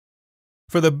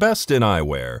For the best in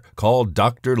eyewear, call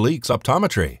Dr. Leak's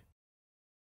Optometry.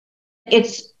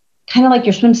 It's kind of like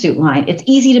your swimsuit line. It's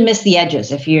easy to miss the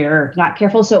edges if you're not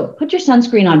careful. So put your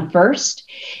sunscreen on first.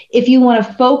 If you want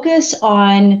to focus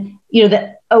on,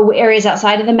 the areas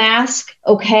outside of the mask,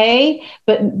 okay,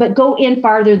 but go in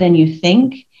farther than you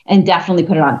think. And definitely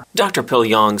put it on. Dr.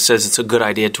 Pil-Yong says it's a good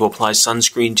idea to apply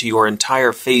sunscreen to your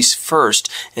entire face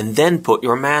first and then put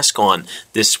your mask on.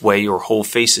 This way your whole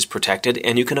face is protected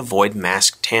and you can avoid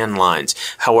mask tan lines.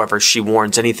 However, she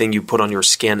warns anything you put on your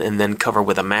skin and then cover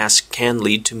with a mask can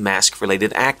lead to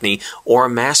mask-related acne or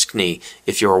maskne.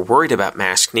 If you're worried about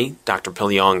maskne, Dr.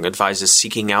 Pil-Yong advises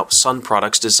seeking out sun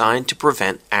products designed to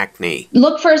prevent acne.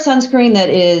 Look for a sunscreen that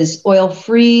is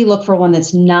oil-free. Look for one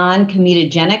that's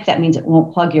non-comedogenic. That means it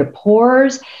won't plug your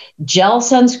pores. Gel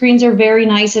sunscreens are very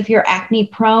nice if you're acne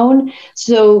prone.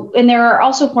 And there are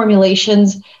also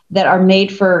formulations that are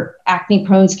made for acne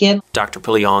prone skin. Dr.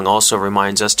 Pil-Yong also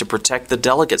reminds us to protect the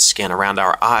delicate skin around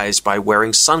our eyes by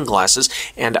wearing sunglasses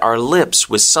and our lips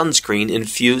with sunscreen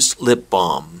infused lip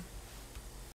balm.